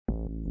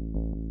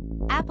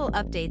Apple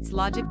updates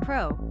Logic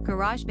Pro,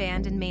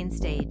 GarageBand and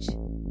MainStage.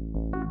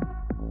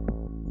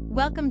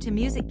 Welcome to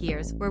Music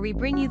Gears, where we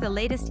bring you the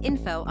latest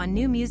info on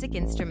new music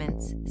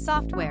instruments,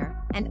 software,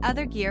 and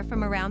other gear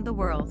from around the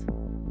world.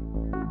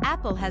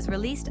 Apple has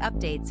released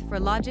updates for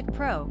Logic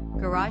Pro,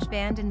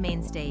 GarageBand and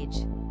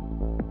MainStage.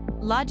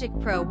 Logic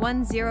Pro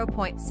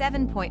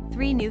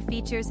 10.7.3 new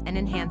features and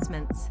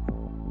enhancements.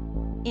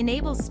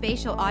 Enables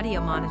spatial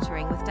audio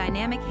monitoring with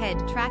dynamic head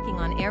tracking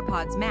on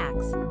AirPods Max,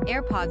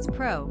 AirPods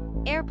Pro,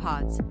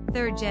 AirPods,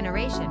 3rd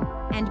generation,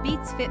 and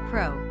Beats Fit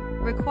Pro.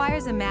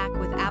 Requires a Mac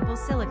with Apple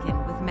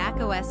Silicon with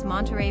macOS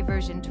Monterey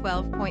version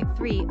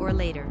 12.3 or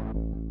later.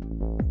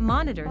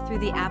 Monitor through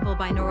the Apple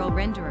binaural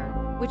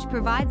renderer, which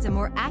provides a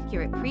more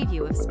accurate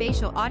preview of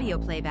spatial audio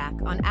playback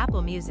on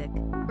Apple Music.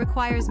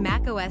 Requires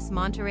macOS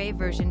Monterey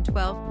version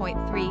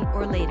 12.3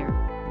 or later.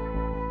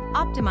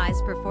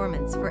 Optimized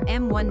performance for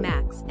M1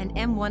 Max and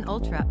M1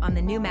 Ultra on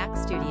the new Mac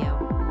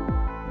Studio.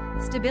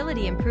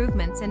 Stability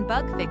improvements and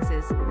bug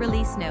fixes,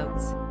 release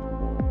notes.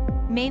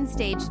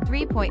 MainStage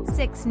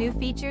 3.6 new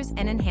features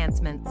and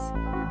enhancements.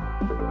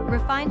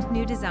 Refined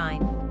new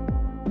design.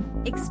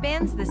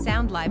 Expands the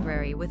sound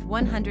library with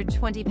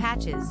 120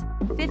 patches,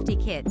 50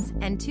 kits,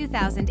 and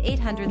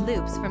 2,800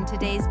 loops from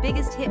today's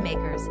biggest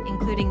hitmakers,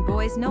 including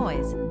Boys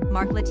Noize,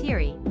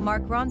 Lettieri,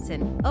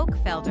 Ronson,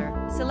 Felder,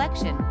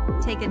 Soulection,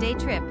 A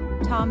Daytrip,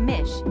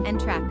 Misch, and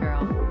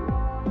TRAKGIRL.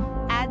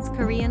 Adds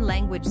Korean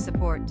language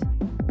support.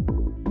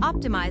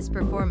 Optimized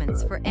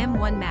performance for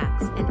M1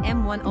 Max and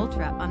M1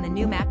 Ultra on the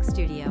new Mac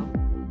Studio.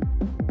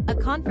 A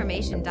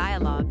confirmation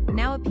dialog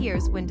now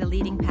appears when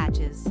deleting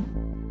patches.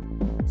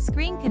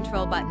 Screen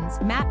control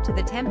buttons mapped to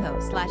the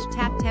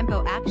tempo/tap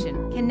tempo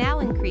action can now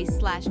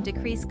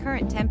increase/decrease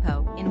current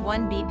tempo in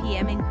 1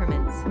 BPM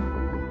increments.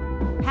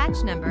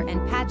 Patch number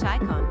and patch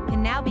icon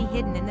can now be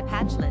hidden in the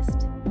patch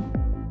list.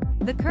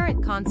 The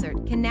current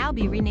concert can now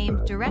be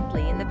renamed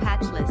directly in the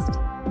patch list.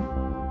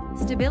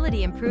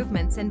 Stability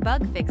improvements and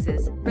bug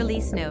fixes,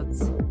 release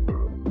notes.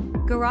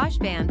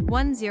 GarageBand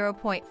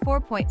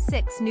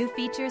 10.4.6 new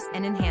features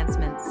and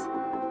enhancements.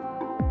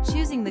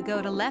 Choosing the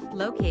go to left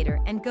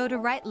locator and go to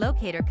right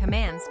locator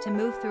commands to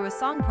move through a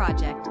song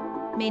project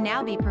may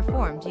now be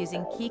performed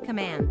using key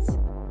commands.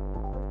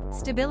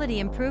 Stability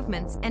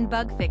improvements and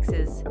bug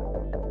fixes.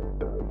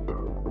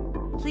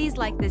 Please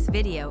like this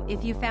video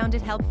if you found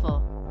it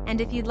helpful, and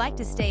if you'd like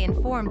to stay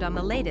informed on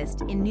the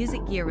latest in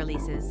music gear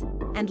releases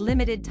and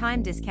limited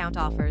time discount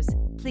offers,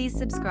 please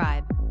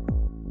subscribe.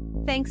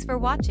 Thanks for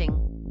watching.